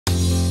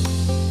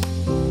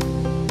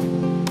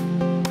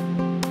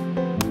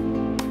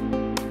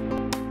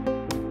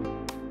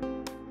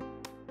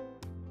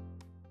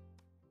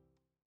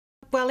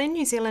Well, in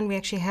New Zealand, we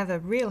actually have a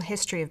real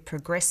history of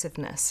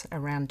progressiveness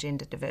around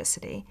gender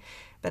diversity,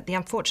 but the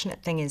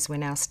unfortunate thing is we're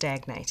now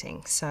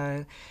stagnating.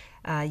 So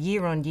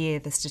year on year,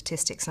 the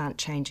statistics aren't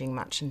changing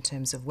much in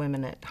terms of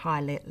women at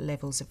high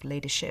levels of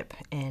leadership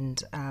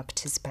and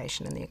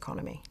participation in the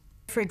economy.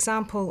 For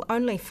example,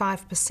 only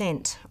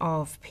 5%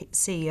 of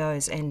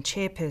CEOs and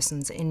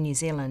chairpersons in New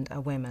Zealand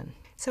are women.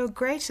 So a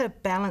greater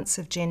balance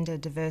of gender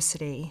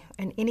diversity,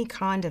 and any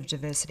kind of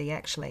diversity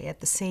actually, at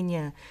the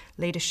senior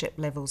leadership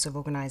levels of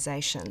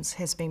organisations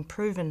has been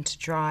proven to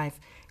drive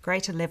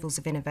greater levels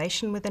of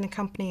innovation within a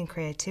company and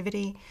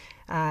creativity,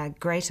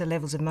 greater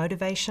levels of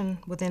motivation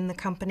within the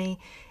company,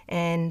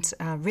 and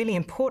really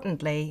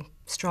importantly,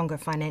 stronger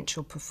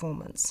financial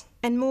performance.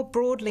 And more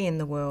broadly in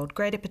the world,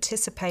 greater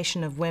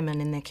participation of women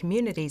in their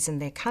communities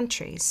and their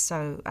countries.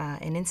 So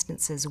in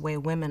instances where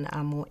women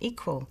are more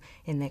equal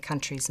in their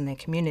countries and their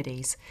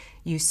communities,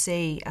 you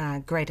see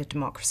greater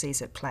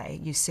democracies at play.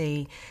 You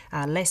see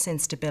less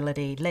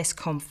instability, less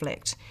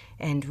conflict,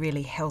 and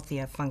really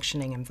healthier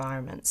functioning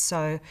environments.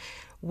 So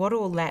what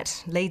all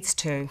that leads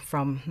to,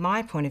 from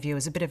my point of view,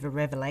 is a bit of a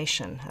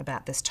revelation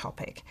about this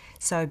topic.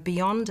 So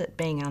beyond it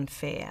being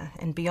unfair,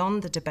 and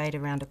beyond the debate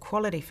around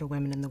equality for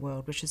women in the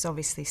world, which is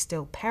obviously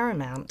still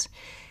paramount,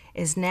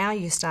 is now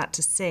you start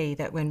to see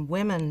that when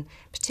women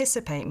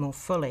participate more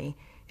fully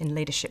in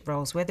leadership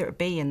roles, whether it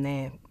be in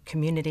their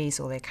communities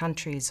or their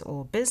countries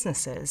or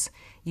businesses,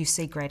 you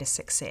see greater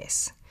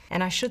success.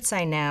 And I should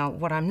say now,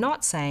 what I'm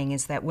not saying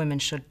is that women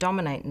should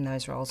dominate in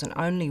those roles and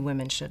only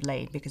women should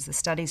lead, because the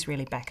studies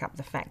really back up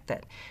the fact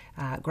that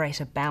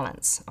greater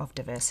balance of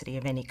diversity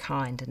of any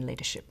kind in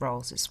leadership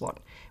roles is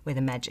where the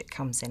magic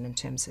comes in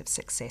terms of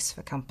success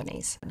for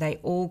companies. They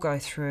all go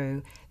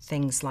through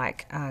things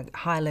like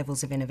high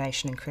levels of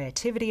innovation and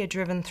creativity are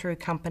driven through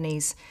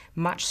companies,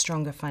 much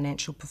stronger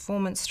financial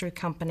performance through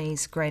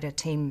companies, greater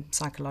team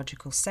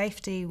psychological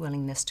safety,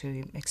 willingness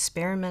to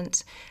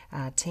experiment,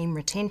 team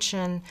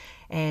retention,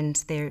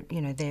 and there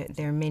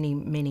are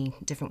many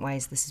different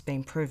ways this has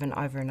been proven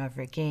over and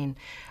over again.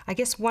 I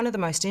guess one of the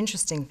most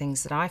interesting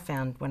things that I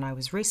found when I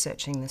was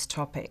researching this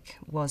topic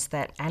was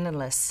that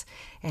analysts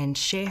and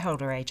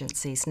shareholder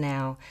agencies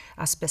now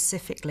are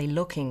specifically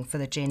looking for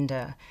the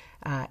gender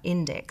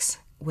index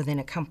within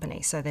a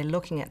company. So they're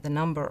looking at the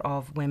number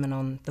of women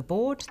on the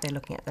board, they're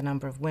looking at the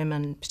number of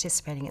women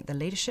participating at the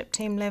leadership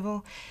team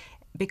level,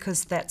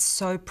 because that's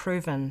so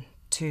proven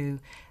to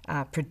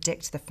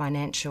predict the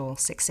financial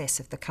success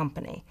of the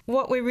company.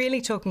 What we're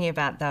really talking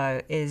about,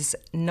 though, is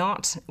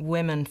not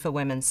women for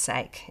women's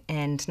sake,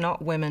 and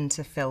not women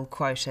to fill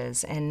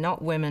quotas, and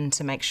not women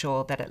to make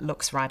sure that it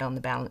looks right on the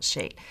balance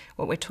sheet.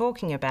 What we're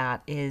talking about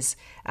is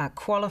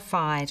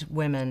qualified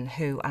women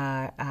who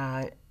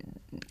are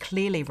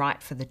clearly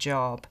right for the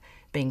job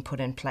being put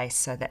in place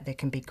so that there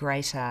can be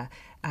greater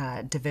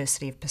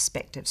diversity of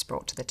perspectives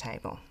brought to the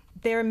table.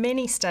 There are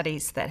many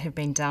studies that have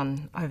been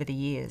done over the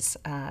years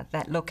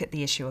that look at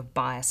the issue of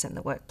bias in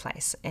the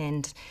workplace,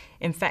 and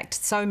in fact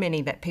so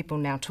many that people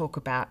now talk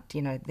about,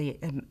 the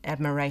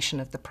admiration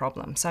of the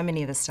problem. So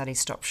many of the studies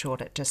stop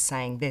short at just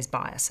saying there's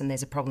bias and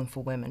there's a problem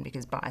for women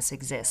because bias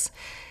exists.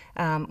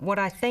 What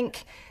I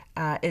think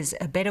is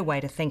a better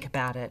way to think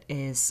about it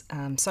is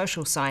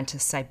social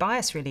scientists say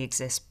bias really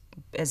exists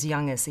as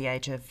young as the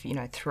age of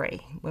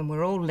 3. When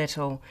we're all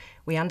little,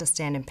 we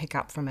understand and pick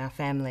up from our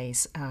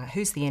families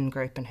who's the in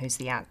group and who's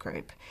the out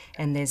group,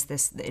 and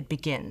it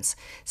begins.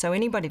 So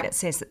anybody that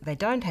says that they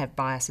don't have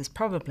bias is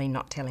probably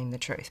not telling the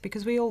truth,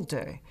 because we all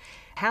do.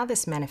 How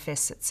this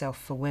manifests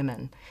itself for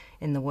women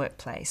in the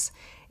workplace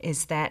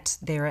is that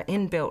there are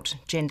inbuilt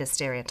gender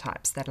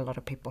stereotypes that a lot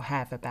of people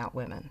have about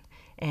women.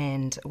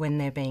 And when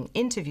they're being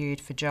interviewed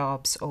for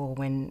jobs or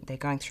when they're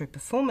going through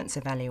performance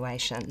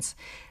evaluations,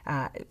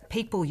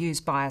 people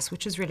use bias,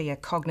 which is really a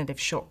cognitive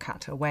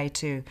shortcut, a way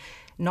to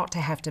not to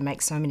have to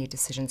make so many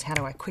decisions. How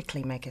do I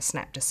quickly make a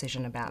snap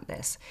decision about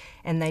this?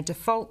 And they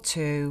default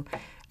to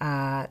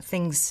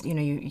things,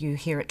 you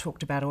hear it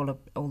talked about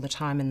all the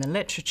time in the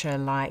literature,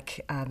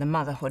 like the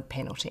motherhood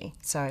penalty.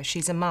 So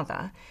she's a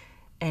mother,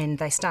 and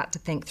they start to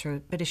think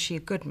through, but is she a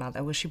good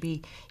mother? Will she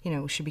be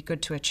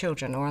good to her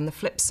children? Or on the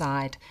flip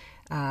side,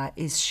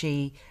 is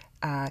she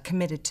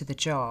committed to the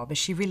job? Is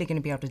she really going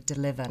to be able to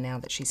deliver now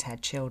that she's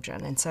had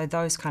children? And so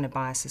those kind of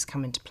biases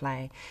come into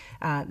play.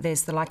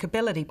 There's the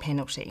likability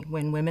penalty.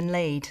 When women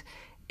lead,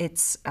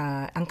 it's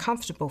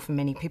uncomfortable for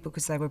many people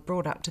because they were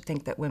brought up to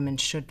think that women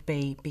should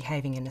be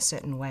behaving in a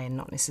certain way and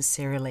not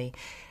necessarily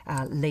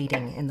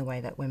leading in the way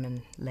that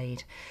women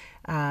lead.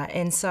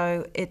 And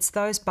so it's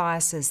those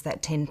biases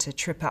that tend to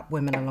trip up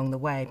women along the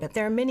way. But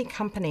there are many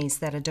companies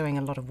that are doing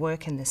a lot of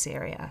work in this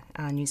area.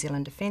 New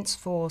Zealand Defence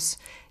Force,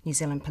 New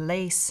Zealand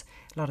Police,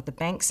 a lot of the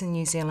banks in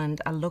New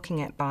Zealand are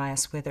looking at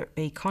bias, whether it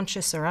be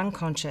conscious or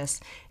unconscious,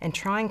 and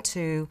trying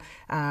to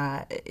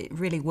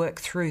really work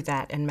through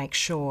that and make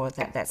sure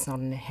that that's not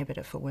an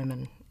inhibitor for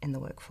women in the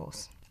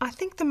workforce. I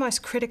think the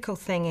most critical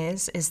thing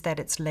is that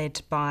it's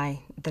led by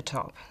the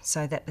top,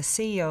 so that the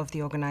CEO of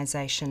the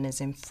organisation is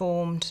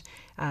informed,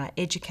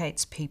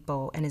 educates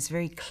people, and is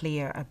very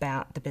clear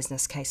about the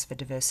business case for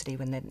diversity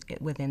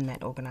within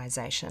that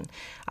organisation.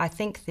 I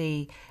think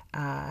the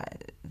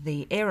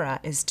error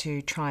is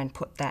to try and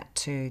put that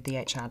to the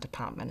HR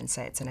department and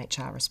say it's an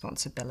HR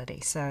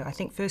responsibility. So I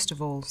think first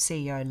of all,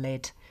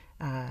 CEO-led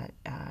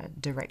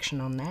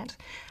direction on that.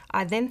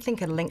 I then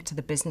think a link to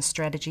the business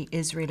strategy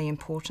is really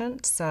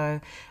important.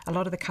 So a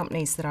lot of the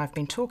companies that I've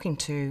been talking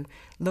to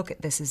look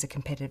at this as a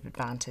competitive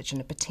advantage and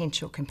a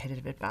potential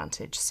competitive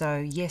advantage. So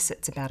yes,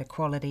 it's about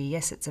equality,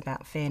 yes, it's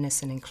about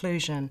fairness and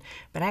inclusion,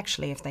 but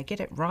actually if they get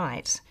it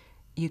right,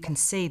 you can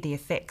see the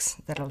effects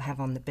that it'll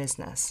have on the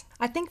business.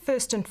 I think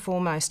first and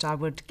foremost I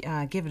would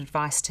give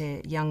advice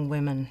to young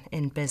women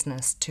in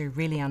business to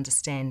really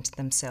understand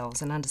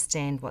themselves and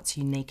understand what's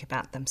unique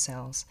about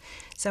themselves.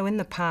 So in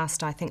the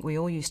past I think we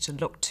all used to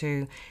look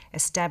to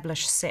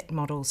establish set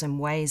models and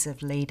ways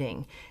of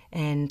leading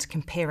and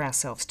compare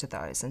ourselves to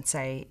those and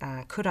say,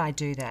 could I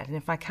do that? And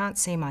if I can't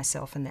see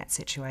myself in that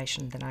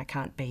situation, then I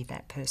can't be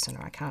that person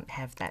or I can't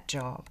have that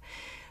job.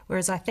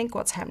 Whereas I think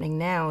what's happening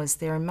now is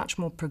there are much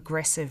more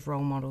progressive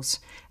role models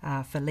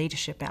for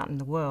leadership out in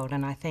the world.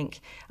 And I think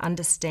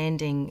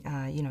understanding,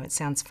 it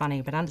sounds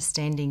funny, but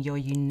understanding your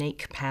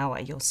unique power,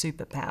 your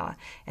superpower,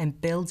 and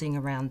building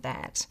around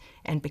that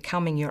and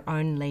becoming your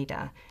own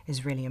leader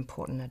is really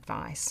important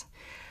advice.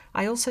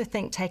 I also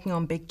think taking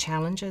on big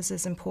challenges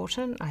is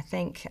important. I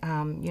think,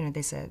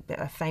 there's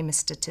a famous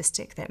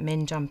statistic that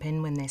men jump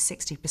in when they're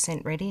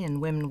 60% ready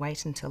and women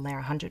wait until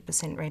they're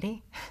 100%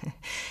 ready.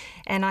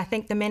 And I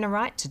think the men are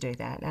right to do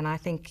that. And I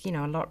think, a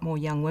lot more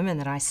young women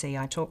that I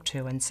talk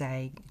to and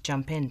say,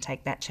 jump in,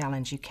 take that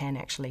challenge, you can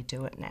actually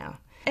do it now.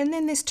 And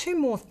then there's two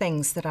more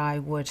things that I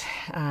would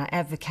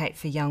advocate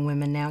for young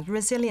women now.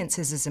 Resilience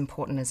is as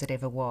important as it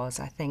ever was.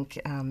 I think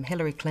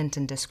Hillary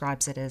Clinton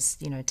describes it as,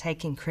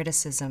 taking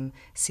criticism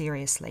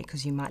seriously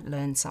because you might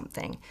learn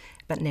something,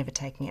 but never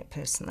taking it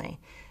personally,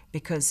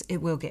 because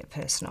it will get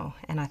personal.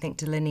 And I think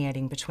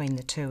delineating between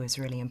the two is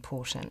really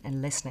important,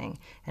 and listening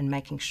and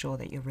making sure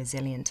that you're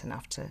resilient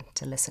enough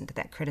to listen to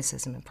that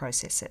criticism and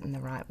process it in the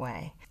right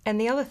way. And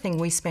the other thing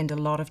we spend a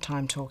lot of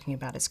time talking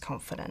about is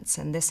confidence,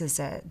 and this is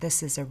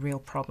a real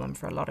problem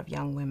for a lot of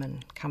young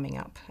women coming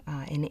up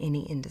in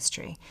any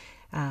industry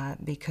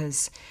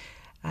because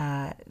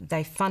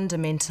they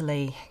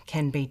fundamentally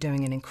can be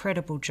doing an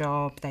incredible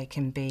job, they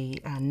can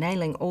be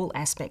nailing all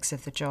aspects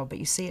of the job, but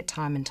you see it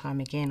time and time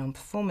again on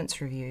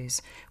performance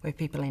reviews where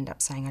people end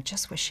up saying, I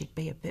just wish she'd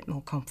be a bit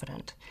more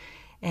confident.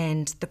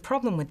 And the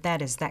problem with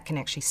that is that can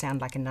actually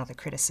sound like another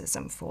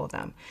criticism for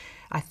them.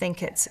 I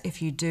think it's,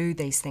 if you do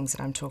these things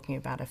that I'm talking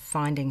about, of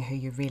finding who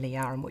you really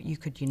are and what you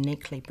could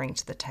uniquely bring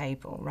to the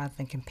table rather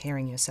than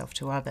comparing yourself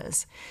to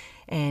others,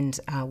 and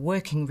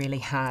working really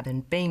hard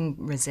and being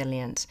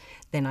resilient,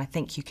 then I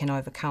think you can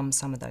overcome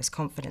some of those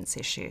confidence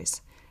issues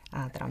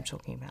that I'm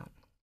talking about.